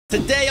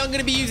Today, I'm going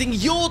to be using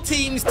your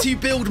teams to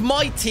build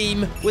my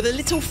team with a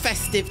little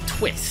festive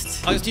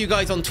twist. I asked you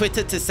guys on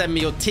Twitter to send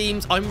me your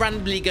teams. I'm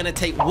randomly going to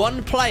take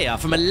one player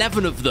from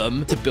 11 of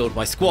them to build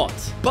my squad.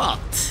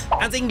 But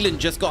as England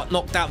just got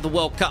knocked out of the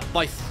World Cup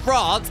by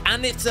France,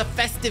 and it's a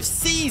festive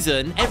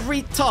season,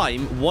 every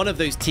time one of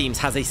those teams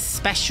has a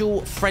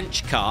special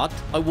French card,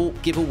 I will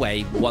give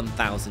away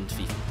 1,000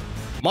 FIFA.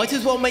 Might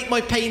as well make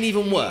my pain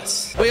even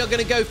worse. We are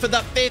going to go for the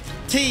 5th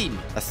team.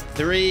 That's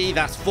 3,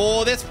 that's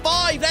 4, there's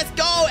 5. Let's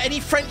go. Any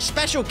French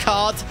special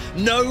cards?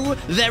 No,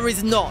 there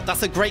is not.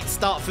 That's a great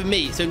start for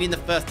me. It's only in the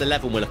first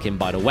 11 we're looking,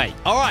 by the way.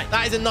 All right,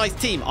 that is a nice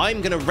team.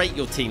 I'm going to rate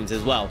your teams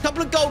as well. A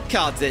couple of gold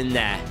cards in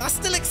there. That's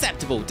still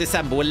acceptable.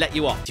 December will let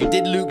you off. You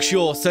did Luke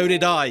Shaw, so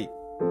did I.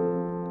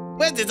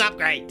 Where's this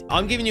upgrade?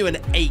 I'm giving you an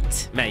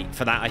 8, mate,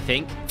 for that, I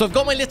think. So I've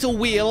got my little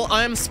wheel.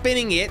 I am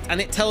spinning it,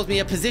 and it tells me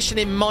a position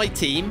in my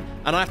team,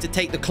 and I have to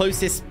take the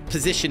closest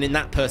position in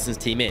that person's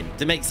team in.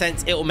 To make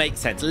sense, it will make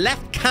sense.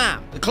 Left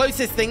cam. The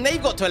closest thing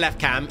they've got to a left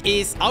cam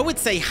is, I would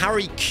say,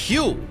 Harry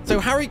Kewell. So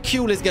Harry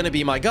Kewell is going to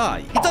be my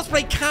guy. He does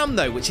play cam,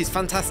 though, which is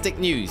fantastic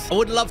news. I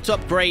would love to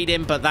upgrade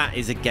him, but that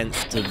is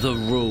against the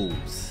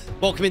rules.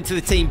 Welcome into the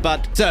team,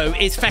 bud. So,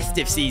 it's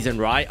festive season,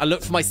 right? I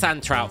looked for my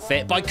Santa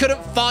outfit, but I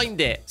couldn't find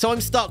it. So,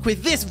 I'm stuck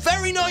with this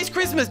very nice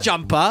Christmas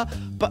jumper.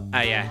 But, oh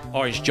yeah,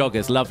 orange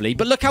joggers, lovely.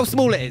 But look how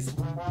small it is.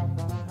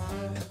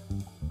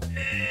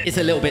 It's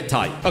a little bit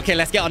tight. Okay,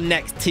 let's get our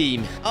next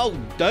team. Oh,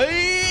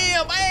 damn.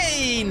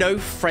 Hey, no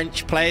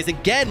French players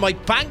again. My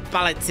bank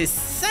balance is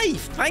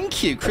safe.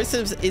 Thank you.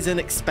 Christmas is an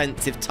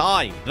expensive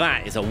time.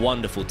 That is a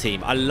wonderful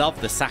team. I love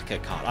the Saka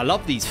card. I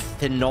love these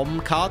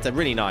Phenom cards. They're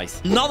really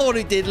nice. Another one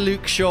who did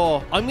Luke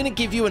Shaw. I'm going to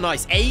give you a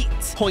nice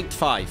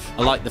 8.5.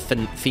 I like the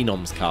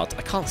Phenoms card.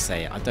 I can't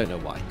say it. I don't know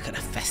why. Look at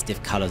the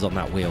festive colors on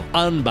that wheel.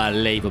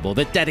 Unbelievable.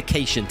 The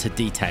dedication to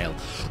detail.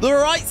 The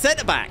right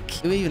centre-back.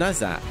 Who even has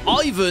that?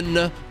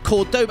 Ivan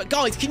Cordoba.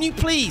 Guys, can you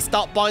please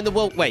start buying the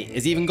World... Wait,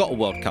 has he even got a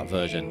World Cup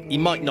version? He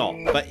might not.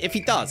 But if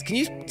he does, can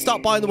you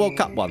start buying the World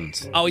Cup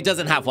ones? Oh, he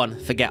doesn't have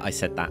one. Forget I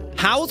said that.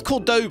 How's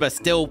Cordoba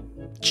still...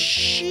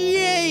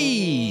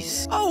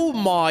 Jeez. Oh,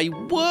 my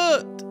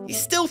word.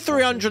 He's still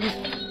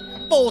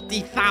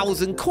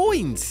 340,000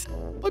 coins.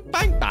 My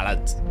bank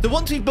balance. So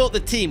once we've built the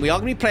team, we are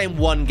going to be playing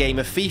one game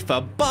of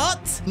FIFA,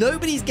 but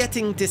nobody's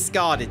getting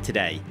discarded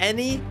today.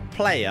 Any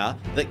player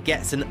that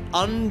gets an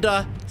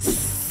under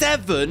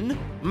 7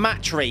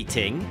 match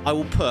rating, I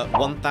will put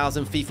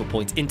 1,000 FIFA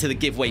points into the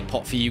giveaway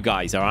pot for you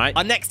guys, all right?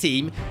 Our next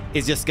team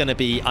is just going to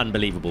be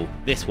unbelievable.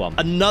 This one.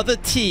 Another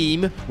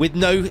team with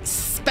no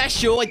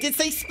special. I did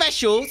say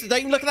special, so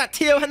don't even look at that.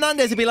 Theo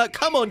Hernandez will be like,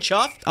 come on,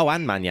 Chuff. Oh,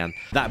 and Manyan.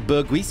 That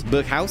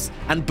Berghuis,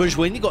 and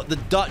Bourgeois. You got the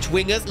Dutch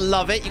wingers.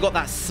 Love it. You got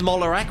that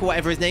Smolarek or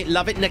whatever his name.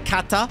 Love it.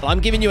 Nakata. I'm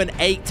giving you an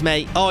 8,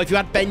 mate. Oh, if you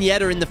had Ben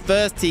Yedder in the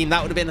first team,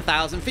 that would have been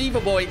 1,000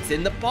 FIFA points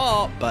in the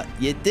pot, but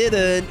you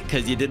didn't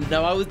because you didn't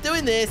know I was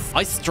doing this.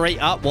 I straight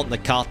up want the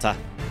Carter.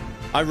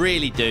 I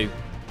really do.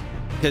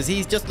 Because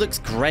he just looks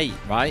great,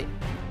 right?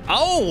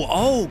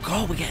 Oh,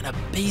 God, we're getting a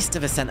beast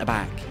of a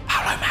centre-back.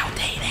 Hello,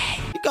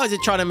 Maldini. You guys are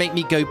trying to make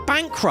me go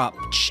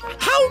bankrupt.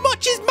 How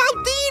much is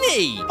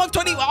Maldini?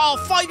 520,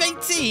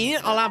 518.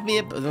 I'll have me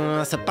a...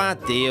 that's a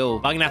bad deal.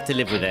 I'm going to have to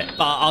live with it.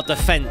 But our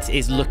defense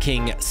is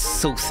looking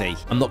saucy.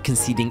 I'm not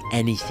conceding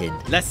anything.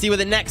 Let's see with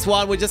the next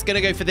one. We're just going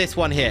to go for this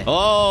one here.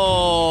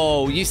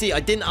 Oh, you see,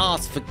 I didn't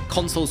ask for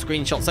console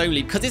screenshots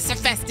only because it's a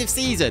festive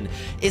season.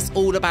 It's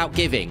all about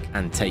giving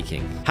and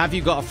taking. Have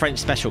you got a French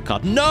special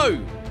card?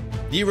 No!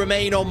 You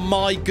remain on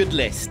my good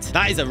list.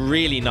 That is a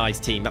really nice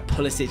team. That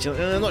Pulisic,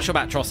 I'm not sure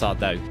about Trossard,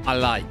 though. I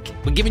like.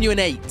 We're giving you an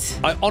 8.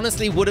 I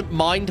honestly wouldn't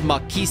mind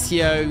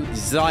Marquisio,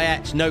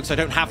 Ziyech. No, because I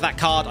don't have that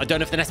card. I don't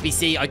have an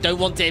SBC. I don't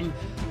want him.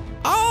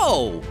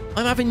 Oh,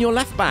 I'm having your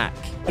left back,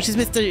 which is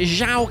Mr.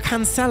 João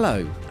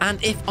Cancelo.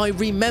 And if I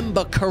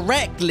remember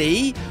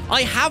correctly,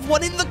 I have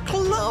one in the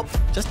club.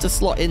 Just to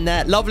slot in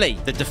there. Lovely.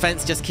 The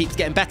defense just keeps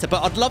getting better,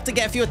 but I'd love to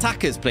get a few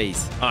attackers,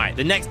 please. All right,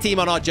 the next team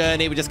on our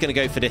journey, we're just going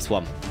to go for this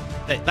one.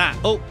 That.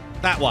 Oh,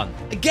 that one.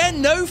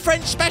 Again, no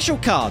French special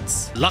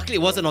cards. Luckily,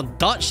 it wasn't on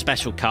Dutch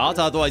special cards.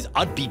 Otherwise,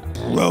 I'd be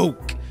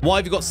broke. Why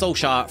have you got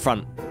Solskjaer up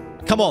front?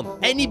 Come on.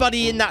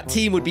 Anybody in that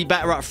team would be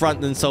better up front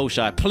than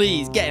Solskjaer.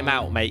 Please, get him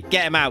out, mate.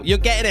 Get him out. You're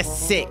getting a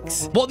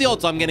 6. What are the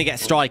odds I'm going to get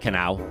striker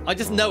now? I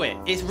just know it.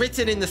 It's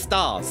written in the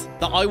stars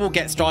that I will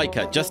get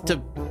striker just to...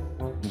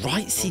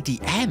 right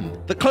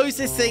CDM. The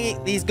closest thing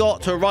he's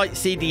got to a right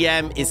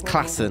CDM is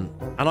Klassen.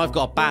 And I've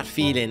got a bad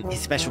feeling his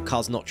special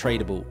card's not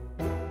tradable.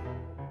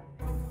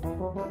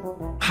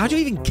 How do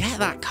you even get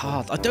that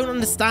card? I don't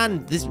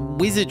understand this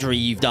wizardry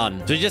you've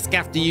done. So you just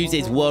have to use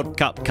his World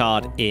Cup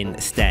card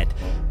instead.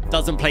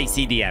 Doesn't play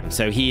CDM,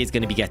 so he is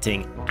going to be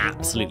getting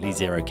absolutely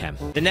 0 chem.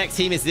 The next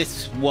team is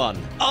this one.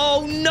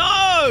 Oh,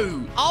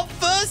 no! Our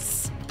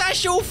first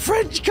special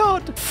French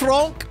card.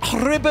 Franck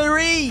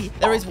Ribéry.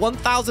 There is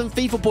 1,000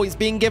 FIFA points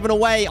being given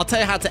away. I'll tell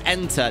you how to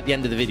enter at the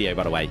end of the video,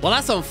 by the way. Well,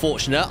 that's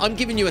unfortunate. I'm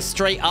giving you a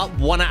straight up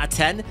 1 out of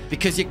 10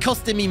 because you're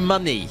costing me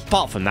money.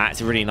 Apart from that,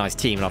 it's a really nice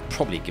team, and I've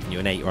probably given you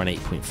an 8 or an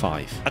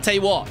 8.5. I'll tell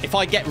you what, if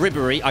I get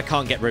Ribéry, I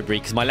can't get Ribéry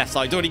because my left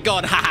side's already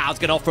gone. Haha, I was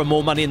going to offer him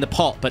more money in the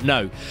pot, but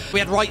no.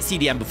 We had right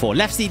CDM before,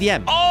 left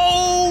CDM.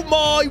 Oh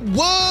my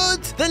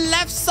word! The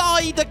left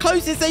side, the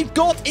closest they've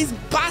got is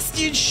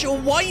Bastian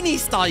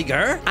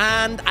Schweinsteiger.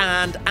 And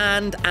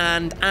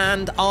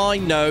I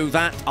know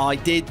that I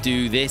did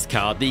do this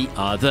card the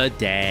other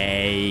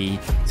day.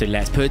 So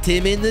let's put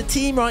him in the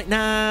team right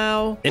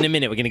now. In a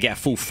minute, we're going to get a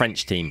full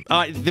French team. All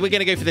right, we're going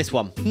to go for this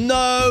one.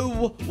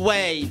 No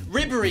way.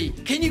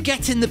 Ribéry, can you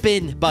get in the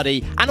bin,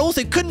 buddy? And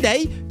also,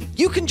 Koundé,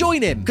 you can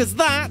join him because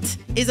that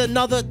is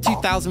another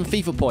 2,000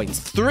 FIFA points.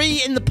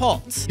 3 in the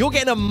pot. You're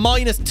getting a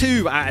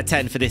 -2 out of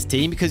 10 for this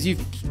team because you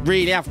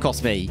really have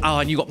cost me. Oh,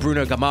 and you got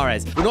Bruno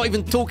Guimaraes. We're not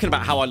even talking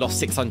about how I lost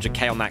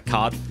 600k on that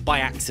card by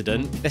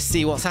accident. Let's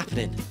see what's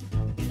happening.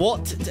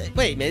 What?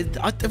 Wait a minute.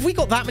 Have we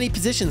got that many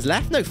positions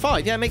left? No,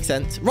 5. Yeah, makes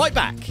sense. Right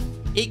back.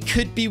 It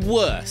could be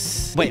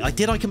worse. Wait, I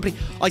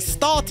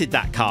started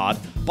that card,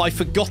 but I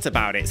forgot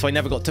about it, so I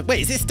never got to...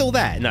 Wait, is it still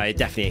there? No, it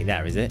definitely ain't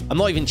there, is it? I'm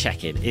not even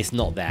checking. It's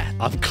not there.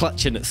 I'm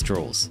clutching at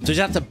straws. So just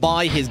have to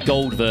buy his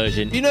gold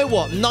version. You know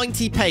what?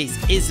 90 pace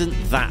isn't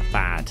that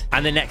bad.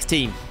 And the next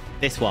team,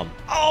 this one.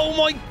 Oh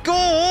my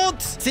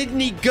God!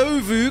 Sydney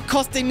Govou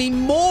costing me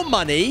more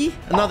money.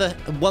 Another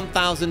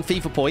 1,000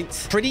 FIFA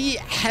points. Pretty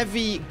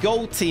heavy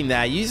gold team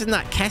there. Using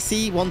that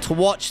Kessie, one to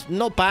watch.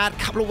 Not bad.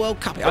 Couple of World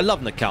Cup. I love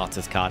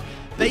Nakata's card.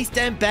 Base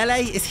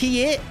Dembele, is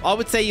he it? I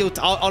would say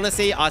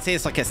honestly, I'd say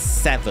it's like a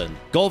 7.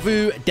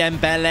 Govou,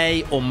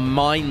 Dembele, or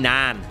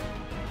Mainan.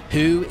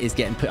 Who is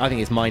getting put? I think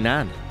it's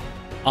Mainan.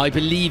 I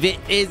believe it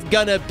is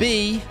gonna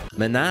be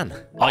Manan.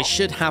 I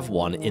should have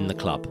one in the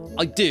club.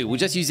 I do. We'll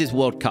just use this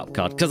World Cup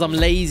card because I'm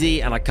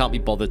lazy and I can't be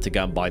bothered to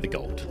go and buy the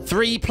gold.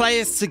 3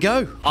 players to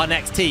go. Our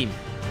next team.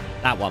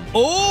 That one.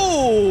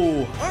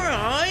 Oh, all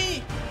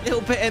right.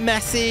 Little bit of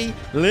Messi,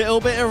 little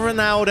bit of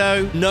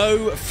Ronaldo.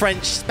 No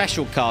French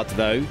special cards,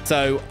 though.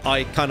 So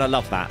I kind of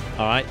love that.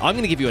 All right. I'm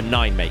going to give you a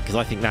 9, mate, because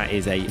I think that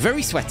is a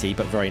very sweaty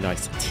but very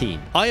nice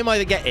team. I am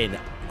either getting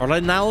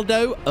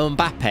Ronaldo,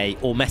 Mbappe,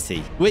 or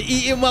Messi. We're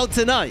eating well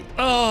tonight.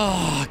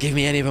 Oh, give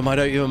me any of them. I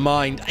don't even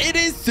mind. It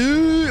is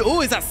C.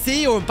 Oh, is that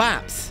C or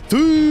Mbapp's?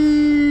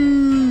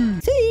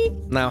 C.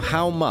 Now,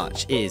 how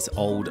much is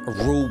old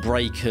rule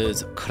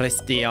breakers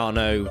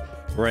Cristiano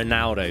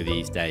Ronaldo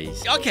these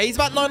days? Okay, he's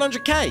about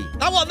 900k.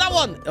 That one.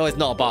 Oh, it's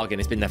not a bargain.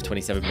 It's been there for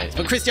 27 minutes.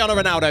 But Cristiano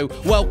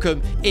Ronaldo,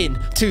 welcome in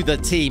to the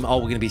team. Oh,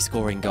 we're going to be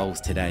scoring goals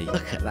today.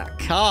 Look at that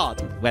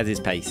card. Where's his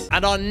pace?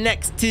 And our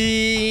next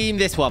team,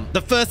 this one.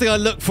 The first thing I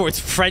look for is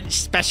French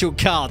special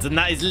cards, and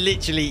that is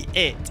literally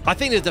it. I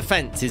think the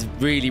defense is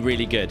really,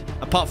 really good.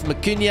 Apart from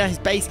Acuna, his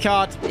base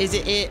card, is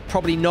it?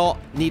 Probably not.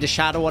 Need a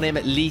shadow on him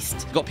at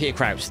least. Got Peter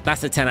Crouch.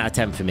 That's a 10 out of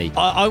 10 for me.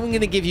 I'm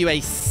going to give you a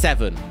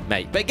 7,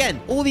 mate. But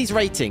again, all these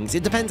ratings,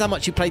 it depends how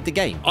much you played the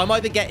game. I'm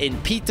either getting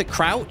Peter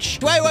Crouch.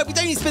 Wait, we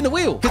don't need to spin the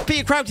wheel because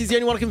Peter Crouch is the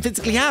only one I can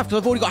physically have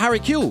because I've already got Harry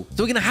Kewell.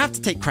 So we're going to have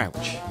to take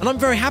Crouch. And I'm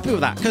very happy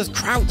with that because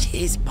Crouch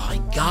is my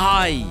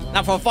guy.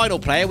 Now for our final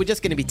player, we're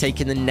just going to be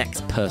taking the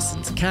next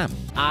person's cam.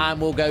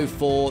 And we'll go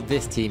for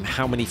this team.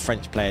 How many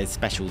French players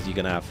specials are you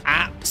going to have?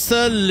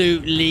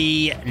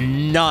 Absolutely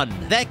none.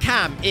 Their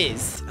cam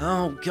is...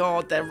 Oh,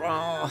 God, there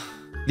are...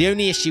 The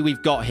only issue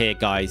we've got here,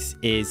 guys,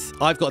 is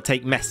I've got to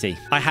take Messi.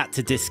 I had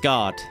to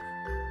discard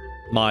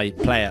my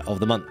player of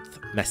the month,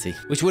 Messi,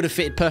 which would have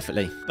fitted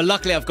perfectly. But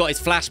luckily, I've got his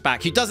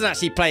flashback, who doesn't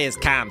actually play as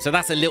Cam, so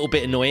that's a little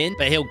bit annoying,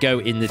 but he'll go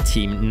in the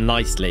team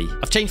nicely.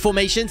 I've changed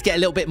formations, get a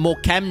little bit more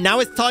chem. Now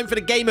it's time for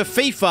the game of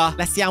FIFA.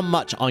 Let's see how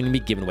much I'm going to be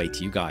giving away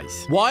to you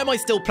guys. Why am I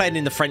still playing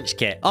in the French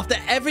kit? After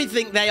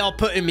everything they are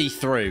putting me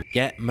through.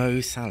 Get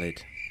Mo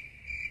Salad.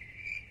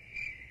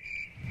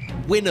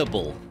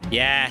 Winnable.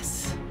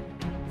 Yes.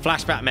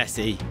 Flashback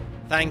Messi.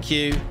 Thank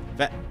you.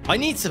 I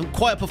need some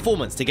quite a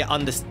performance to get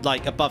under,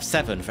 like, above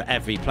 7 for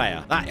every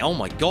player. Oh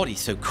my God, he's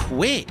so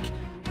quick.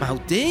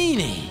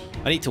 Maldini.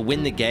 I need to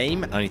win the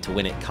game. I need to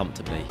win it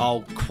comfortably.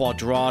 Oh,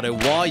 Quadrado,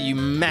 why are you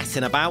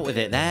messing about with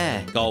it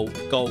there? Goal,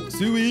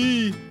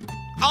 Sui.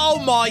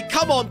 Oh my,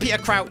 come on, Peter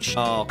Crouch.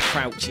 Oh,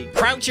 Crouchy.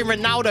 Crouch and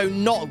Ronaldo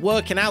not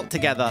working out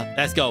together.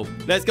 Let's go,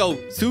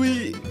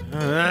 Sui.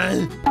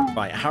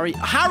 Right, Harry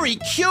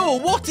Kewell,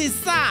 what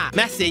is that?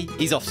 Messi,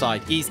 he's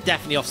offside. He's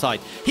definitely offside.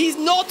 He's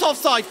not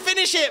offside.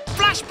 Finish it.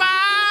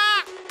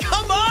 Flashback.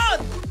 Come on.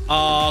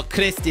 Oh,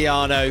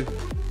 Cristiano.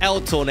 El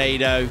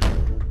Tornado.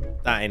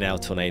 That ain't El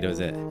Tornado, is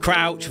it?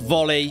 Crouch,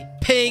 volley,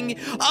 ping.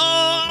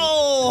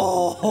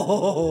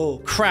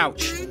 Oh,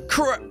 Crouch.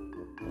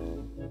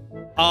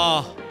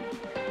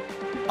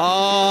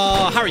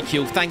 Oh, Harry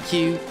Kewell, thank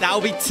you.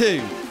 That'll be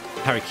 2.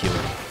 Harry Kewell,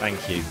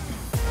 thank you.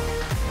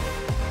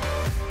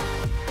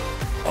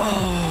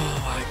 Oh,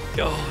 my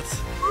God.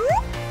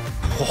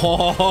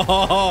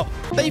 Oh,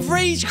 they've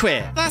rage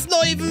quit. That's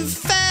not even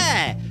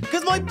fair.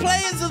 because my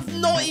players have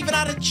not even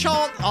had a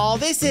chance. Oh,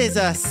 this is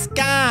a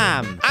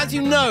scam. As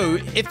you know,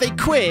 if they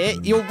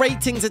quit, your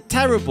ratings are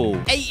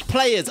terrible. 8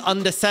 players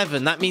under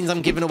 7. That means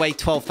I'm giving away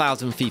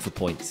 12,000 FIFA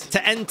points.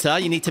 To enter,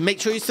 you need to make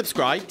sure you're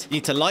subscribed. You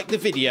need to like the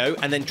video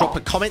and then drop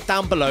a comment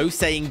down below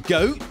saying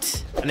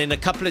GOAT. And in a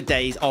couple of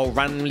days, I'll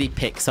randomly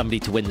pick somebody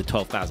to win the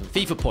 12,000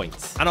 FIFA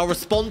points. And I'll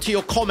respond to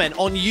your comment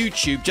on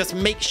YouTube. Just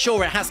make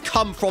sure it has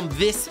come from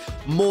this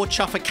More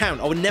Chuff account.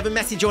 I will never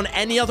message you on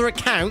any other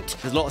account.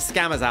 There's a lot of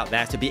scammers out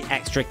there, so be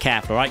extra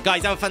careful, all right?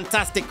 Guys, have a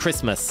fantastic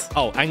Christmas.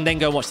 Oh, and then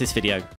go and watch this video.